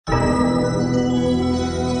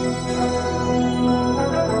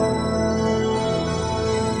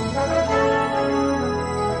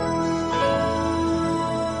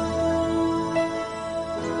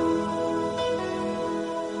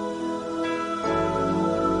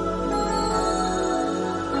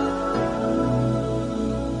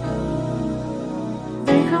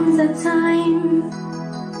comes a time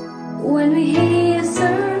when we hear a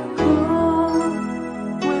circle,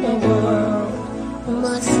 the world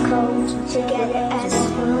must come together as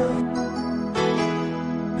one.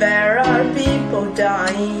 There are people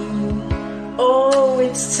dying. Oh,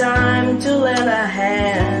 it's time to lend a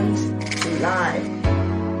hand to life,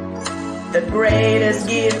 the greatest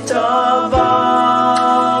gift of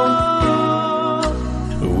all.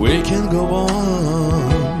 We can go on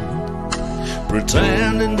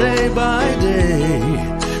pretending day by day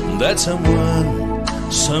that someone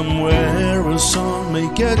somewhere will soon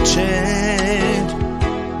make a change.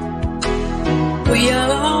 We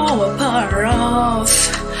are all a part of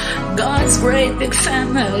God's great big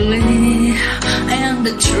family, and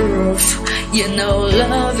the truth, you know,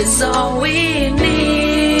 love is all we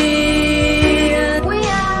need. We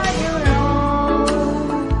are the Lord,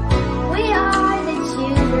 we are the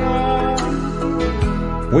children.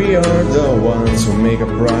 We are the ones who make a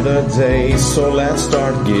brighter day, so let's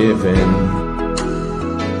start giving.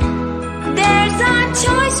 There's a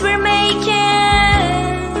choice we're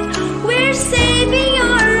making, we're saving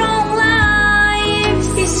our own lives.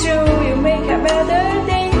 It's true, you make a better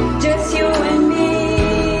day, just you and me.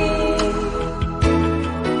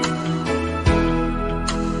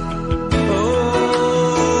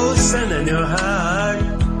 Oh, send in your heart,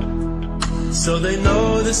 so they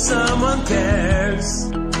know that someone cares.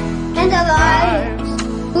 And our lives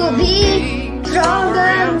will be stronger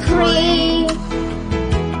and free.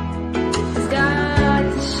 It's got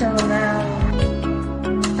to show now.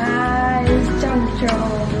 Eyes don't show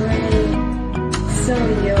away. So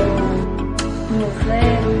you move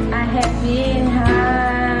left, I have been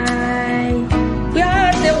high. We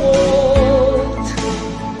are the world,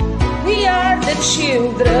 we are the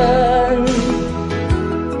children.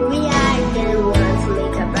 We are the ones who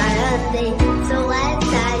make a brighter day, so let's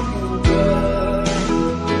dive in.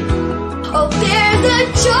 Oh, there's a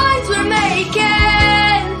choice we're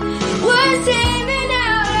making, we're saving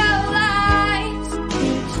our lives.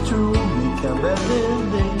 It's true, make a better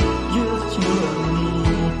day, just you and me.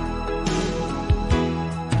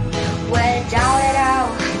 When doubt it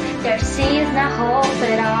out, there seems no hope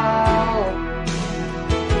at all.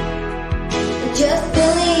 Just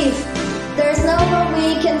believe, there's no more we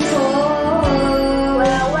can fall.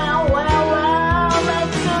 Well,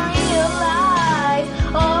 let's realize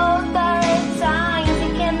all the times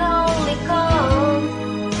it can only come.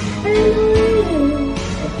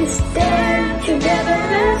 If we stand together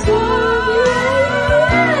as one,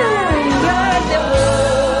 we are the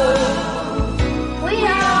world, We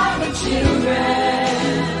are the children.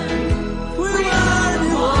 We are the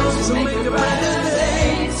ones who make a brighter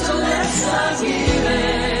day, so let's start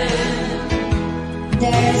giving.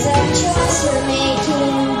 There's a choice we're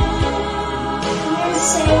making, we're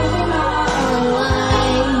saving our own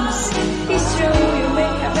lives. It's true, you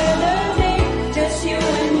make a better day, just you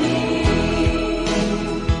and me.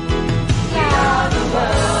 We are the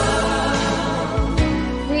world,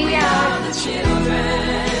 We are the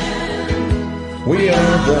children. We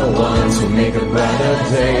are the ones who make a brighter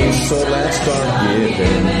day, so let's start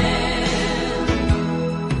giving.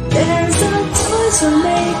 There's a choice we're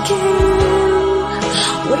making,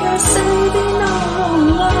 we are saving our own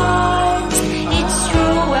lives. It's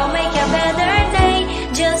true, we'll make a better day,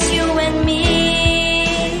 just you and me.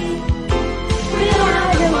 We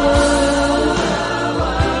are the world,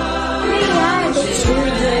 we are the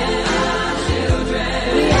children.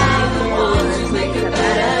 We are the ones who make a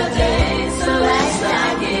better day, so let's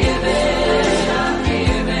start giving.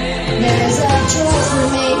 There's a choice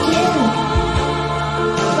we're making,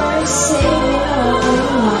 we're saving our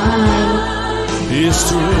own lives. It's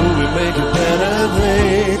true, we make a better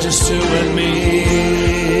day, just you and me.